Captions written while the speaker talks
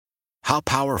How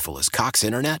powerful is Cox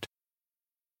Internet?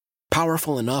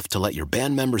 Powerful enough to let your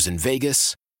band members in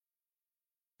Vegas,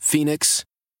 Phoenix,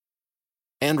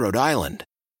 and Rhode Island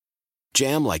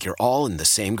jam like you're all in the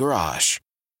same garage.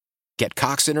 Get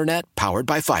Cox Internet powered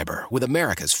by fiber with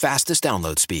America's fastest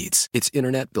download speeds. It's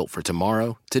internet built for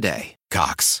tomorrow, today.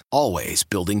 Cox, always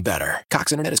building better.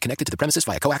 Cox Internet is connected to the premises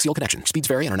via coaxial connection. Speeds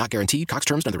vary and are not guaranteed. Cox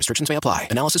terms and other restrictions may apply.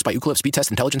 Analysis by Ookla Speed Test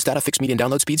Intelligence Data. Fixed median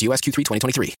download speeds. US Q3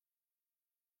 2023.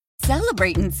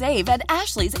 Celebrate and save at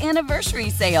Ashley's Anniversary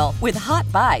Sale. With Hot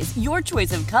Buys, your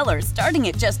choice of colors starting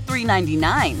at just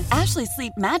 $3.99. Ashley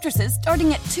Sleep mattresses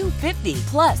starting at $2.50.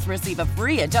 Plus, receive a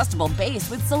free adjustable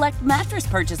base with select mattress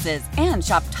purchases. And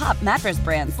shop top mattress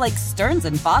brands like Stearns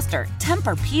 & Foster,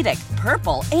 Tempur-Pedic,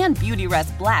 Purple, and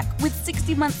Beautyrest Black with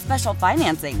 60-month special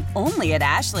financing. Only at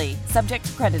Ashley. Subject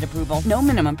to credit approval. No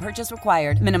minimum purchase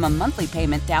required. Minimum monthly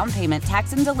payment, down payment,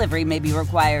 tax, and delivery may be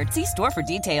required. See store for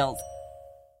details.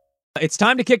 It's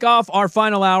time to kick off our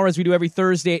final hour, as we do every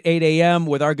Thursday at 8 a.m.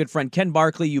 with our good friend Ken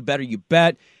Barkley, You Better You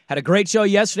Bet. Had a great show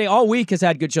yesterday. All week has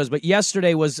had good shows, but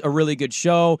yesterday was a really good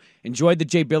show. Enjoyed the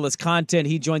Jay Billis content.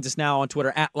 He joins us now on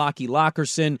Twitter at Lockie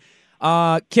Lockerson.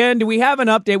 Ken, do we have an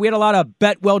update? We had a lot of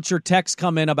Bet Welcher texts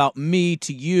come in about me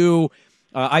to you.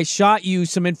 I shot you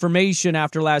some information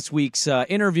after last week's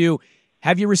interview.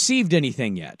 Have you received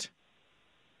anything yet?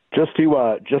 Just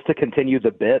to continue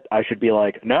the bit, I should be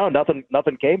like, no,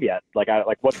 nothing came yet. Like,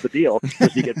 what's the deal?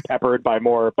 Just you get peppered by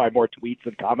more tweets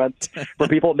and comments from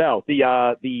people. No,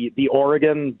 the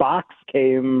Oregon box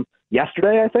came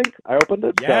yesterday. I think I opened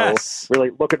it. Yes. So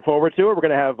really looking forward to it. We're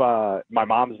gonna have my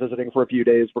mom's visiting for a few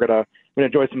days. We're gonna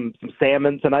enjoy some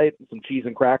salmon tonight, some cheese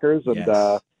and crackers, and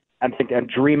Yes. and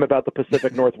dream about the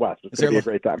Pacific Northwest. It's gonna be a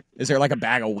great time. Is there like a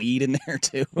bag of weed in there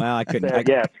too? Well, I couldn't.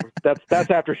 Yeah, that's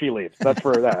after she leaves. That's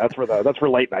for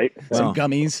late night. Some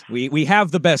gummies. We have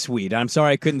the best weed. I'm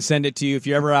sorry I couldn't send it to you. If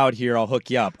you're ever out here, I'll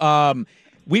hook you up.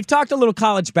 We've talked a little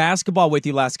college basketball with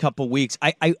you last couple weeks.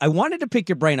 I wanted to pick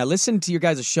your brain. I listened to your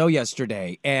guys' show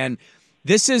yesterday, and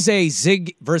this is a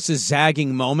zig versus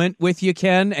zagging moment with you,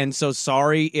 Ken, and so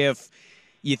sorry if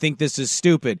you think this is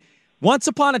stupid. Once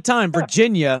upon a time,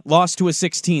 Virginia lost to a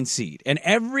 16 seed, and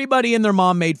everybody and their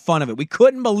mom made fun of it. We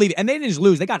couldn't believe it. And they didn't just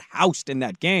lose. They got housed in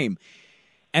that game.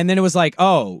 And then it was like,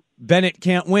 oh, Bennett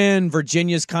can't win.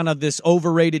 Virginia's kind of this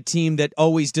overrated team that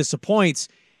always disappoints.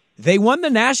 They won the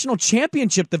national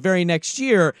championship the very next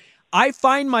year. I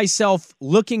find myself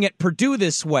looking at Purdue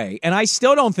this way, and I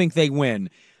still don't think they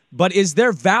win. But is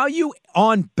there value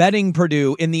on betting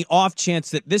Purdue in the off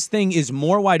chance that this thing is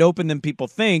more wide open than people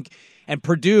think, and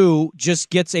Purdue just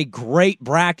gets a great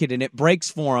bracket and it breaks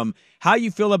for them? How you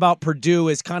feel about Purdue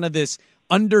as kind of this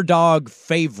underdog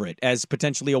favorite, as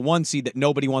potentially a 1 seed that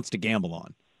nobody wants to gamble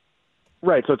on?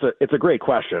 Right. So it's a great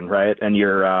question, right? And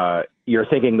you're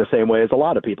thinking the same way as a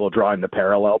lot of people, drawing the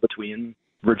parallel between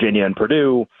Virginia and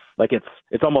Purdue. Like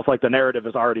it's almost like the narrative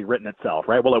has already written itself,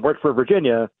 right? Well, it worked for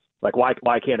Virginia. Like, why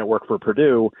can't it work for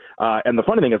Purdue? And the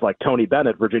funny thing is, like, Tony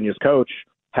Bennett, Virginia's coach,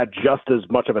 had just as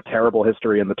much of a terrible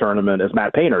history in the tournament as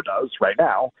Matt Painter does right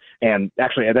now. And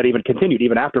actually, and that even continued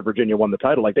even after Virginia won the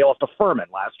title. Like, they lost to Furman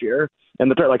last year.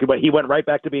 And he went right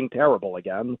back to being terrible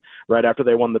again right after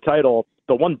they won the title.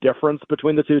 The one difference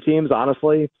between the two teams,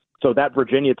 honestly, so that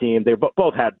Virginia team, they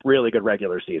both had really good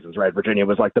regular seasons, right? Virginia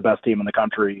was like the best team in the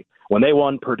country when they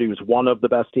won. Purdue's one of the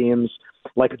best teams.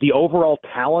 Like, the overall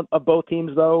talent of both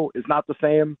teams, though, is not the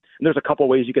same. And there's a couple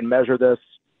ways you can measure this.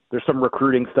 There's some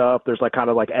recruiting stuff. There's like kind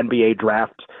of like NBA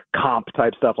draft comp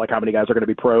type stuff, like how many guys are going to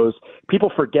be pros.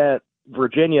 People forget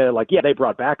Virginia, like, yeah, they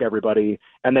brought back everybody,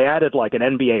 and they added like an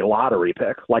NBA lottery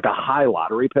pick, like a high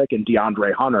lottery pick in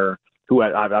DeAndre Hunter, who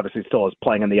obviously still is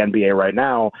playing in the NBA right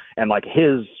now. And like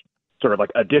his sort of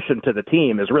like addition to the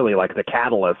team is really like the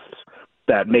catalyst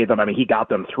that made them, I mean, he got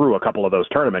them through a couple of those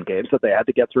tournament games that they had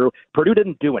to get through. Purdue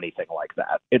didn't do anything like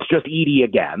that. It's just Edey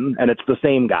again, and it's the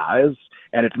same guys,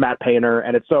 and it's Matt Painter,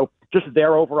 and it's so just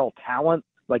their overall talent.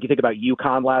 Like, you think about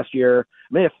UConn last year,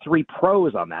 I mean, they have 3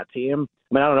 pros on that team.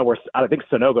 I mean, I don't know I think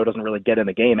Sonogo doesn't really get in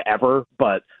the game ever,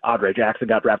 but Audrey Jackson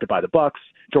got drafted by the Bucks.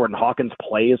 Jordan Hawkins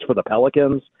plays for the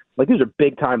Pelicans. Like, these are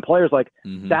big time players. Like,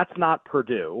 That's not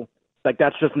Purdue. Like,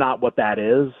 that's just not what that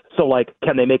is. So, like,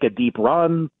 can they make a deep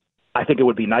run? I think it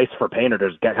would be nice for Painter to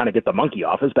kind of get the monkey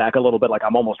off his back a little bit. Like,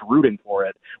 I'm almost rooting for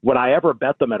it. Would I ever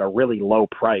bet them at a really low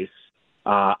price?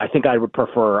 I think I would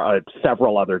prefer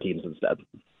several other teams instead.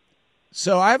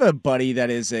 So I have a buddy that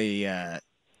is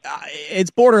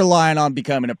it's borderline on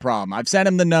becoming a problem. I've sent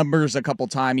him the numbers a couple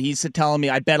times. He's telling me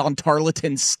I bet on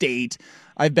Tarleton State.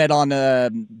 I bet on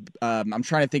I'm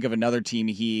trying to think of another team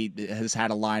he has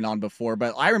had a line on before,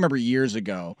 but I remember years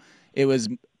ago it was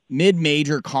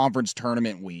mid-major conference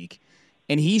tournament week,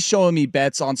 and he's showing me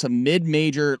bets on some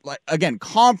mid-major, like again,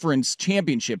 conference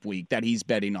championship week that he's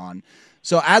betting on.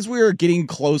 So as we are getting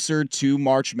closer to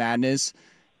March Madness,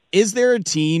 is there a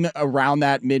team around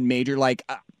that mid-major? Like,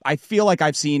 I feel like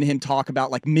I've seen him talk about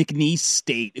like McNeese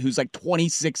State, who's like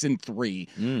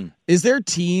 26-3. Is there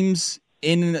teams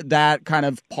in that kind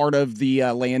of part of the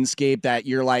landscape that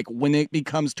you're like, when it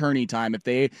becomes tourney time, if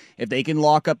they can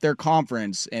lock up their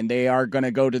conference and they are going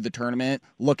to go to the tournament,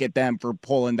 look at them for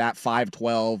pulling that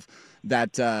 5-12,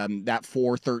 that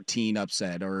 4-13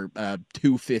 upset, or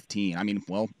 2-15. I mean,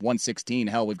 well, 1-16.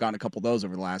 Hell, we've gotten a couple of those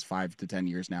over the last 5 to 10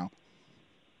 years now.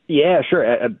 Yeah, sure.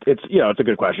 It's a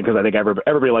good question because I think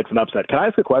everybody likes an upset. Can I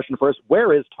ask a question first?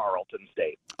 Where is Tarleton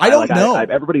State? I don't know.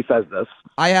 Everybody says this.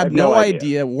 I have no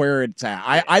idea where it's at.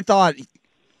 I thought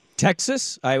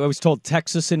Texas. I was told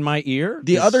Texas in my ear.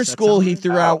 The other school he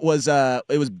threw out was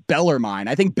it was Bellarmine.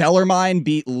 I think Bellarmine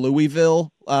beat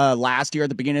Louisville last year at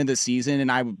the beginning of the season, and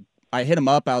I hit him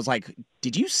up. I was like,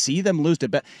 "Did you see them lose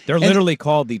to They're literally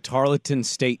called the Tarleton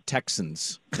State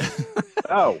Texans."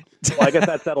 Oh, well, I guess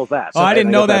that settles that. So I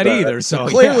didn't know that either. So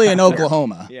clearly in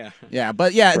Oklahoma. Yeah.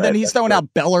 But yeah, right, then he's throwing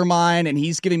out Bellarmine, and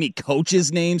he's giving me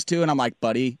coaches' names too, and I'm like,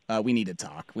 buddy, we need to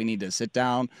talk. We need to sit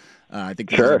down. I think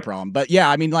this is a problem. But yeah,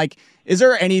 I mean, like, is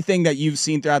there anything that you've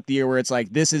seen throughout the year where it's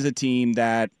like, this is a team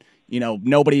that, you know,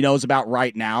 nobody knows about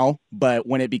right now, but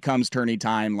when it becomes tourney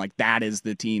time, like, that is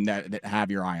the team that have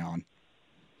your eye on?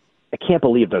 I can't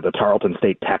believe they're the Tarleton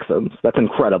State Texans. That's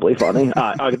incredibly funny.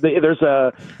 I don't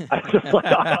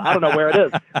know where it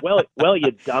is. Well,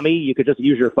 you dummy, you could just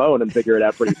use your phone and figure it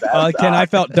out pretty fast. Ken, I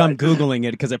felt dumb Googling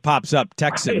it because it pops up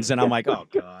Texans, and I'm like, oh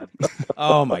God,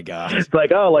 oh my God. It's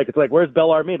like where's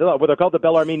Bellarmine? Oh, well, they're called the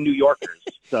Bellarmine New Yorkers.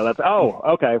 So that's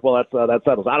okay. Well, that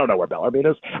settles. I don't know where Bellarmine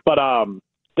is, but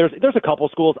there's a couple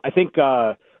schools. I think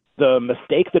the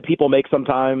mistake that people make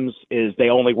sometimes is they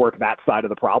only work that side of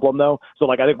the problem, though. So,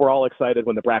 like, I think we're all excited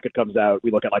when the bracket comes out. We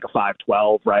look at, like, a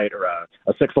 5-12, right, or a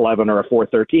 6-11 or a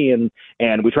 4-13,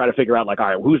 and we try to figure out, like, all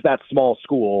right, who's that small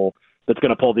school that's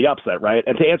going to pull the upset, right?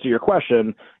 And to answer your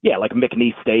question, yeah, like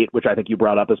McNeese State, which I think you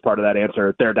brought up as part of that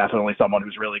answer, they're definitely someone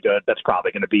who's really good. That's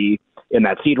probably going to be in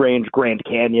that seed range. Grand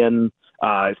Canyon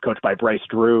is coached by Bryce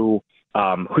Drew,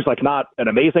 who's like not an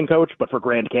amazing coach, but for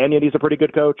Grand Canyon, he's a pretty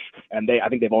good coach. And I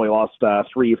think they've only lost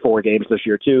 3-4 games this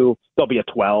year too. They'll be at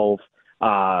 12.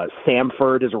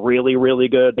 Samford is really, really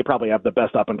good. They probably have the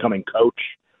best up and coming coach,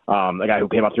 the guy who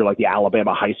came up through like the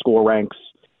Alabama high school ranks.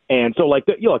 And so like,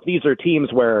 these are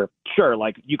teams where sure,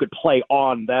 like you could play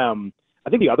on them. I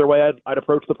think the other way I'd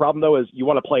approach the problem though is you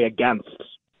want to play against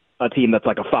a team that's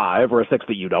like a 5 or a 6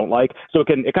 that you don't like. So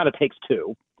it kind of takes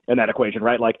two in that equation,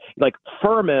 right? Like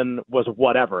Furman was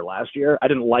whatever last year. I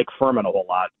didn't like Furman a whole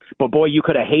lot, but boy, you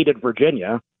could have hated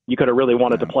Virginia. You could have really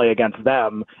wanted to play against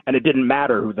them, and it didn't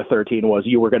matter who the 13 was.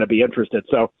 You were going to be interested.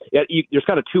 So there's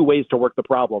kind of two ways to work the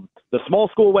problem. The small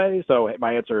school way. So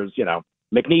my answer is,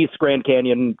 McNeese, Grand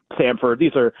Canyon, Samford.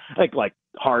 These are like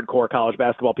hardcore college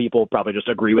basketball people probably just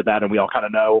agree with that, and we all kind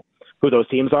of know who those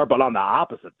teams are. But on the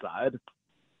opposite side,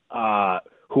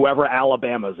 whoever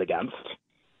Alabama's against,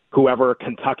 whoever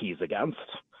Kentucky's against,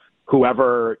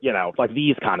 whoever, like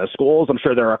these kind of schools, I'm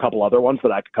sure there are a couple other ones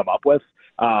that I could come up with.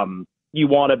 You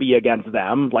want to be against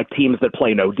them, like teams that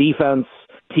play no defense,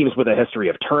 teams with a history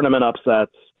of tournament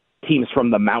upsets, teams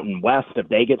from the Mountain West, if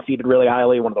they get seeded really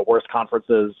highly, one of the worst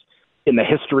conferences in the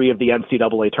history of the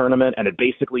NCAA tournament, and it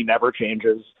basically never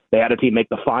changes. They had a team make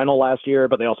the final last year,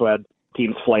 but they also had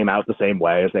teams flame out the same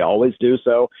way as they always do.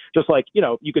 So just like,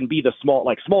 you can be the small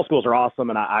schools are awesome,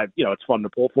 and I it's fun to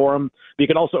pull for them, but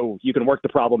you can work the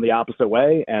problem the opposite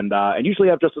way and usually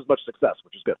have just as much success,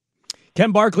 which is good.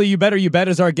 Ken Barkley, You Bet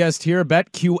is our guest here.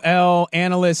 BetQL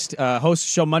analyst, hosts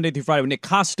the show Monday through Friday with Nick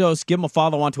Costos. Give him a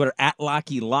follow on Twitter at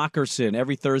Lockie Lockerson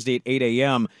every Thursday at 8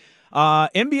 a.m.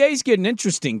 NBA's getting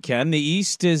interesting, Ken. The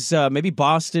East is maybe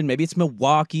Boston, maybe it's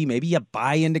Milwaukee, maybe you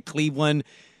buy into Cleveland.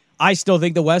 I still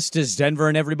think the West is Denver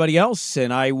and everybody else,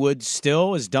 and I would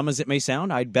still, as dumb as it may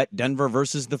sound, I'd bet Denver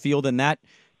versus the field in that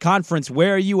conference.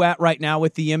 Where are you at right now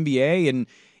with the NBA, and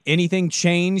anything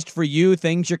changed for you,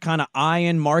 things you're kind of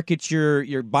eyeing, markets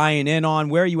you're buying in on?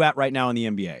 Where are you at right now in the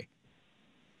NBA?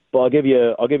 Well, I'll give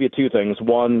you two things.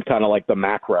 One, kind of like the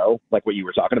macro, like what you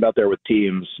were talking about there with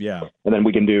teams. Yeah. And then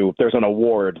there's an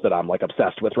award that I'm like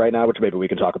obsessed with right now, which maybe we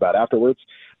can talk about afterwards.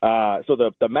 So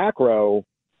the macro,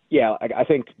 yeah, I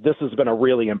think this has been a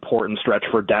really important stretch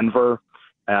for Denver.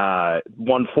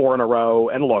 Won 4 in a row.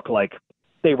 And look, like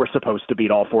they were supposed to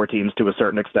beat all 4 teams to a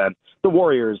certain extent. The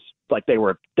Warriors,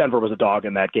 Denver was a dog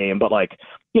in that game, but like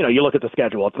you look at the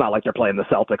schedule, it's not like they're playing the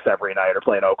Celtics every night or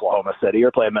playing Oklahoma City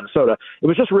or playing Minnesota. It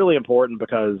was just really important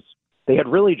because they had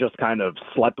really just kind of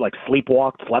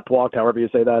sleepwalked, however you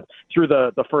say that, through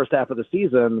the first half of the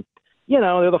season.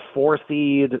 They're the 4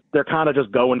 seed. They're kind of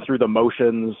just going through the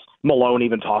motions. Malone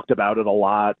even talked about it a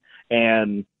lot.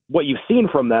 And what you've seen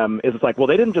from them is it's like, well,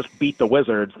 they didn't just beat the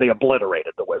Wizards. They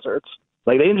obliterated the Wizards.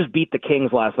 Like, they didn't just beat the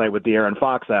Kings last night with De'Aaron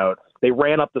Fox out. They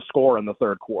ran up the score in the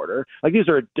third quarter. Like, these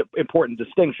are important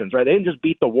distinctions, right? They didn't just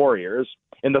beat the Warriors.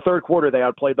 In the third quarter, they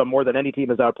outplayed them more than any team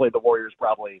has outplayed the Warriors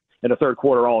probably in the third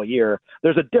quarter all year.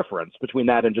 There's a difference between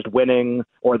that and just winning,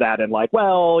 or that and like,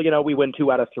 well, we win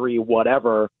 2 out of 3,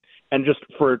 whatever. And just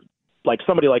for like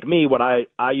somebody like me, what I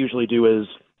usually do is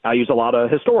I use a lot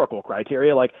of historical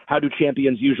criteria, like how do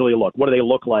champions usually look? What do they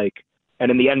look like?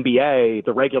 And in the NBA,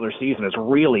 the regular season is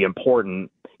really important.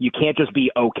 You can't just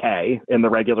be okay in the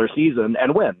regular season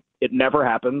and win. It never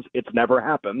happens. It's never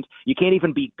happened. You can't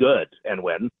even be good and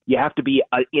win. You have to be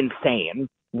insane,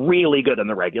 really good in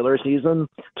the regular season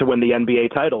to win the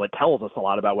NBA title. It tells us a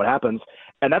lot about what happens.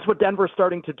 And that's what Denver's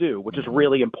starting to do, which is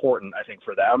really important, I think,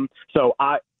 for them. So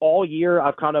all year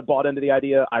I've kind of bought into the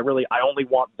idea. I only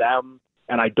want them,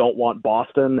 and I don't want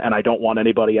Boston, and I don't want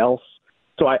anybody else.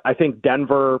 So I think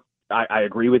Denver, I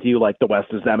agree with you, like the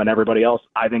West is them and everybody else.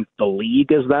 I think the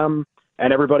league is them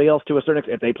and everybody else to a certain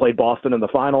extent. If they played Boston in the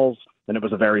finals, then it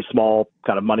was a very small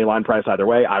kind of money line price either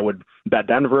way. I would bet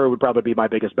Denver would probably be my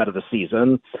biggest bet of the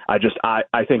season. I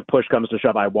think push comes to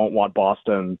shove, I won't want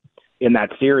Boston in that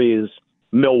series.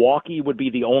 Milwaukee would be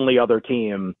the only other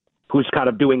team who's kind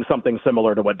of doing something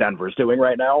similar to what Denver's doing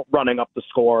right now, running up the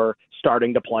score,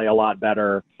 starting to play a lot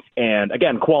better. And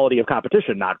again, quality of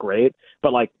competition, not great,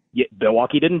 but like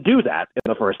Milwaukee didn't do that in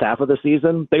the first half of the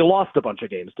season. They lost a bunch of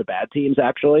games to bad teams,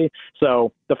 actually.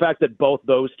 So the fact that both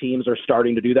those teams are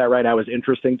starting to do that right now is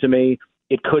interesting to me.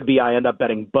 It could be I end up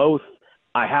betting both.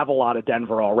 I have a lot of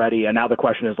Denver already, and now the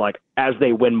question is, like, as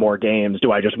they win more games,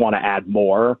 do I just want to add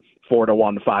more,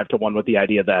 4-1, 5-1, with the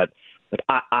idea that, like,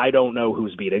 I don't know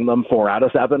who's beating them 4 out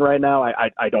of 7 right now.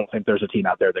 I don't think there's a team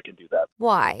out there that can do that.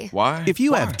 Why? If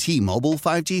you have T-Mobile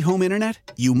 5G home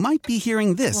internet, you might be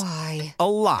hearing this Why? a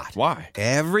lot. Why?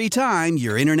 Every time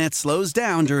your internet slows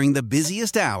down during the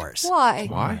busiest hours.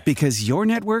 Why? Because your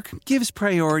network gives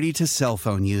priority to cell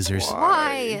phone users.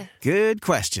 Why? Good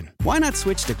question. Why not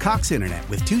switch to Cox Internet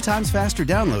with 2 times faster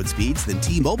download speeds than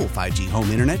T-Mobile 5G home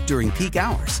internet during peak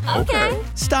hours? Okay.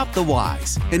 Stop the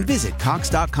whys and visit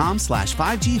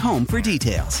cox.com/5G home for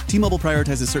details. T-Mobile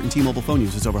prioritizes certain T-Mobile phone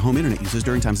users over home internet users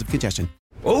during times of congestion.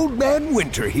 Old Man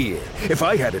Winter here. If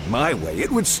I had it my way, it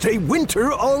would stay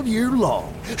winter all year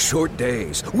long. Short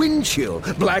days, wind chill,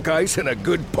 black ice, and a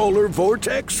good polar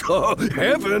vortex. Oh,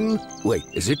 heaven. Wait,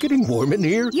 is it getting warm in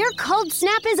here? Your cold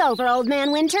snap is over, Old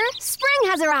Man Winter. Spring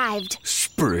has arrived.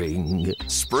 Spring.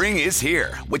 Spring is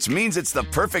here, which means it's the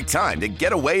perfect time to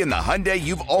get away in the Hyundai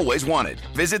you've always wanted.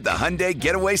 Visit the Hyundai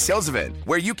Getaway Sales Event,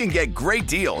 where you can get great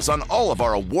deals on all of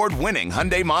our award-winning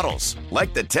Hyundai models,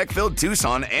 like the tech-filled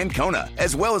Tucson and Kona,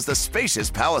 as well as the spacious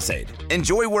Palisade.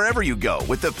 Enjoy wherever you go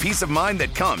with the peace of mind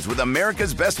that comes with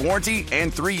America's best warranty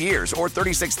and 3 years or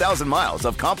 36,000 miles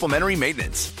of complimentary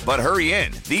maintenance. But hurry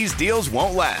in, these deals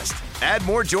won't last. Add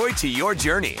more joy to your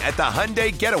journey at the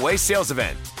Hyundai Getaway Sales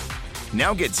Event.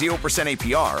 Now get 0%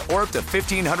 APR or up to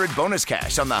 $1,500 bonus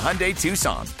cash on the Hyundai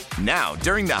Tucson. Now,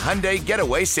 during the Hyundai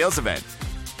Getaway Sales Event.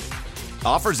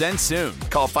 Offers end soon.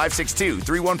 Call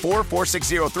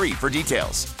 562-314-4603 for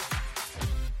details.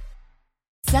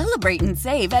 Celebrate and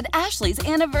save at Ashley's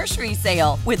Anniversary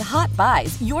Sale. With Hot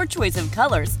Buys, your choice of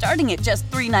colors starting at just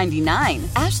 $3.99.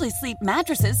 Ashley Sleep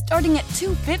mattresses starting at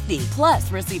 $2.50. Plus,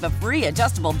 receive a free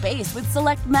adjustable base with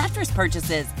select mattress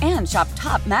purchases. And shop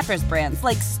top mattress brands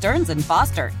like Stearns &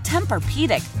 Foster,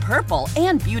 Tempur-Pedic, Purple,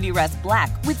 and Beautyrest Black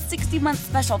with 60-month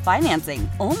special financing.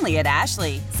 Only at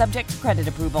Ashley. Subject to credit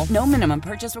approval. No minimum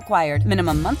purchase required.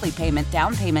 Minimum monthly payment,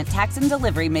 down payment, tax, and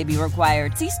delivery may be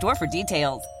required. See store for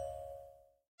details.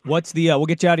 What's the? We'll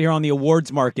get you out of here on the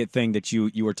awards market thing that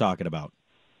you were talking about.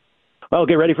 Well,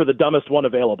 get ready for the dumbest one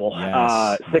available.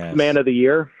 Sixth man of the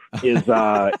year is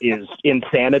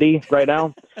insanity right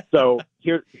now. So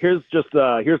here's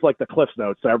like the Cliffs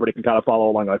Notes, so everybody can kind of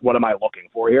follow along. Like, what am I looking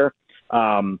for here?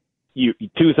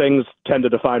 Two things tend to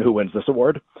define who wins this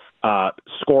award: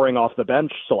 scoring off the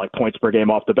bench, so like points per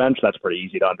game off the bench. That's pretty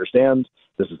easy to understand.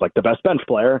 This is like the best bench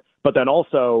player, but then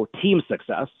also team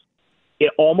success. It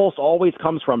almost always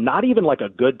comes from not even like a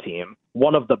good team,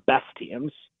 one of the best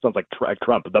teams. Sounds like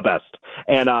Trump, the best.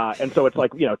 And so it's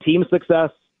like, team success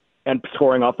and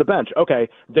scoring off the bench. Okay,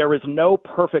 there is no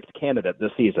perfect candidate this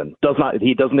season.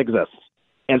 He doesn't exist.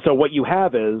 And so what you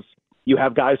have is you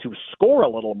have guys who score a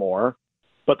little more,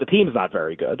 but the team's not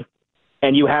very good.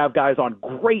 And you have guys on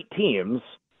great teams,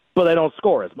 but they don't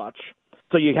score as much.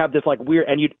 So you have this like weird,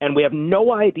 and we have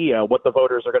no idea what the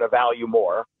voters are going to value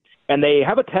more. And they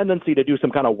have a tendency to do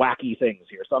some kind of wacky things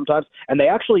here sometimes, and they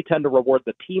actually tend to reward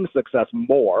the team success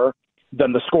more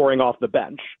than the scoring off the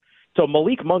bench. So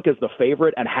Malik Monk is the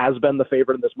favorite and has been the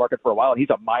favorite in this market for a while, and he's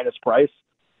a minus price.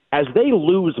 As they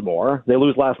lose more, they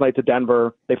lose last night to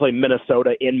Denver. They play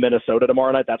Minnesota in Minnesota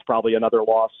tomorrow night. That's probably another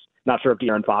loss. Not sure if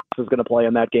De'Aaron Fox is going to play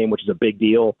in that game, which is a big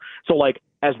deal. So, like,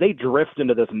 as they drift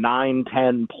into this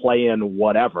 9-10 play-in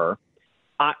whatever,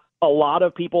 a lot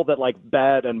of people that, like,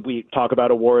 bet and we talk about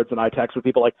awards and I text with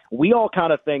people, like, we all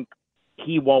kind of think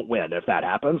he won't win if that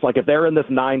happens. Like, if they're in this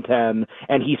 9-10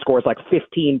 and he scores, like,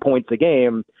 15 points a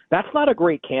game, that's not a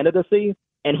great candidacy.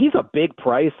 And he's a big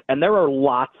price, and there are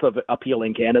lots of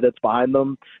appealing candidates behind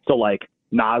them. So, like,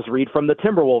 Naz Reid from the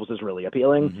Timberwolves is really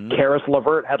appealing. Karis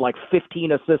LeVert had, like,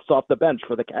 15 assists off the bench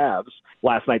for the Cavs.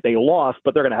 Last night they lost,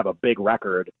 but they're going to have a big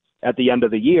record at the end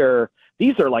of the year.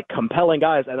 These are, like, compelling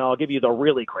guys, and I'll give you the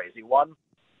really crazy one.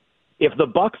 If the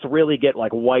Bucks really get,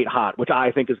 like, white hot, which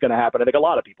I think is going to happen, I think a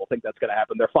lot of people think that's going to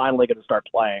happen, they're finally going to start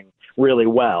playing really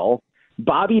well.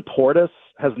 Bobby Portis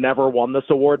has never won this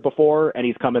award before, and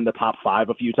he's come in the top 5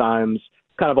 a few times.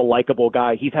 Kind of a likable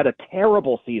guy. He's had a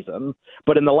terrible season,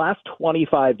 but in the last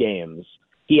 25 games,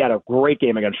 he had a great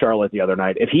game against Charlotte the other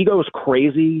night. If he goes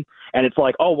crazy and it's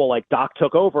like, oh, well, like Doc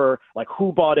took over, like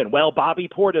who bought in? Well, Bobby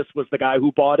Portis was the guy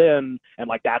who bought in, and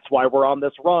like that's why we're on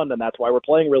this run, and that's why we're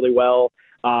playing really well.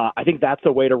 I think that's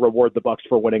a way to reward the Bucks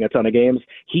for winning a ton of games.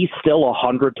 He's still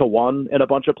 100-1 in a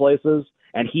bunch of places,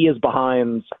 and he is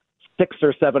behind 6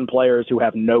 or 7 players who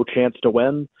have no chance to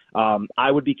win. I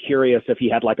would be curious if he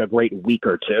had like a great week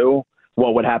or two,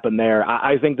 what would happen there.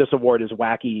 I think this award is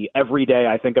wacky. Every day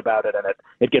I think about it, and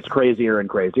it gets crazier and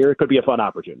crazier. It could be a fun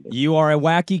opportunity. You are a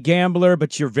wacky gambler,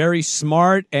 but you're very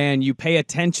smart, and you pay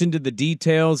attention to the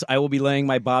details. I will be laying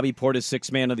my Bobby Portis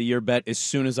 6 Man of the Year bet as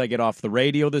soon as I get off the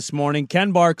radio this morning.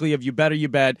 Ken Barkley of You Better You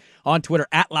Bet on Twitter,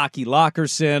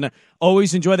 @LockyLockerson.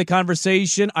 Always enjoy the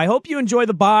conversation. I hope you enjoy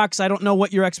the box. I don't know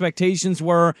what your expectations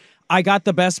were. I got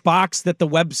the best box that the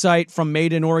website from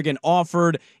Made in Oregon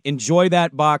offered. Enjoy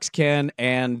that box, Ken,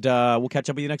 and we'll catch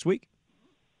up with you next week.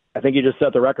 I think you just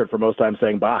set the record for most times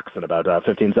saying box in about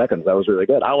 15 seconds. That was really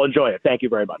good. I'll enjoy it. Thank you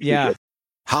very much. Yeah.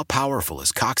 How powerful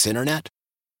is Cox Internet?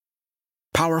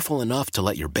 Powerful enough to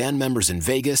let your band members in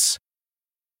Vegas,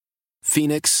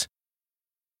 Phoenix,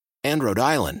 and Rhode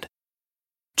Island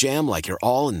jam like you're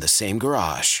all in the same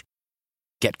garage.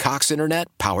 Get Cox Internet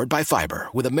powered by fiber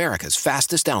with America's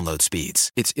fastest download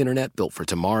speeds. It's internet built for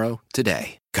tomorrow,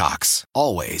 today. Cox,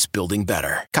 always building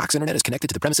better. Cox Internet is connected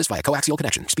to the premises via coaxial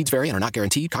connection. Speeds vary and are not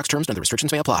guaranteed. Cox terms and other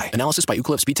restrictions may apply. Analysis by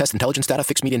Ookla Speed Test Intelligence Data.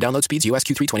 Fixed median download speeds. US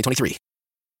Q3 2023.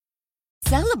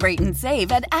 Celebrate and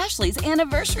save at Ashley's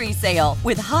Anniversary Sale.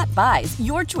 With Hot Buys,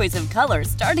 your choice of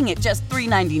colors starting at just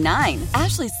 $3.99.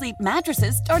 Ashley Sleep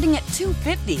mattresses starting at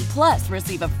 $2.50. Plus,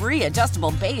 receive a free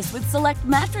adjustable base with select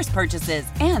mattress purchases.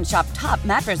 And shop top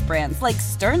mattress brands like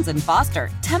Stearns & Foster,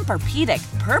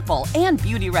 Tempur-Pedic, Purple, and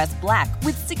Beautyrest Black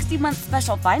with 60-month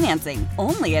special financing.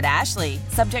 Only at Ashley.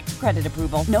 Subject to credit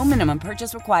approval. No minimum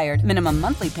purchase required. Minimum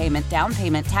monthly payment, down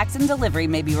payment, tax, and delivery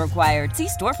may be required. See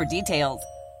store for details.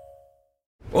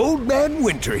 Old Man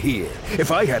Winter here. If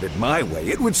I had it my way,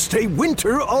 it would stay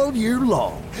winter all year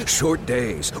long. Short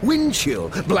days, wind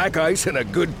chill, black ice, and a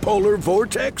good polar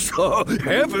vortex. Oh,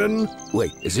 heaven!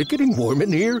 Wait, is it getting warm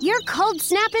in here? Your cold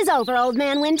snap is over, Old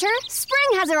Man Winter.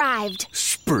 Spring has arrived.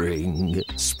 Spring.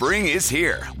 Spring is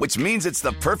here, which means it's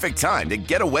the perfect time to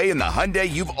get away in the Hyundai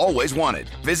you've always wanted.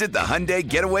 Visit the Hyundai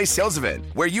Getaway Sales Event,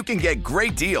 where you can get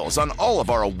great deals on all of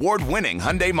our award-winning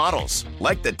Hyundai models,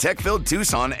 like the tech-filled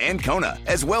Tucson and Kona,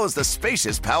 as well as the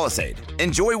spacious Palisade.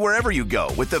 Enjoy wherever you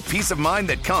go with the peace of mind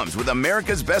that comes with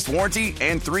America's best warranty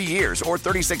and 3 years or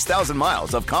 36,000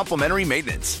 miles of complimentary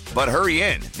maintenance. But hurry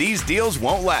in, these deals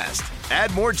won't last.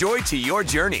 Add more joy to your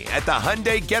journey at the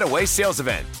Hyundai Getaway Sales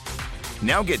Event.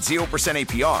 Now get 0%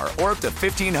 APR or up to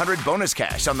 $1,500 bonus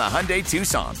cash on the Hyundai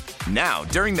Tucson. Now,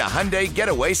 during the Hyundai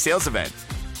Getaway Sales Event.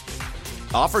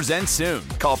 Offers end soon.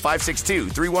 Call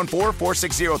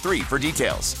 562-314-4603 for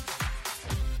details.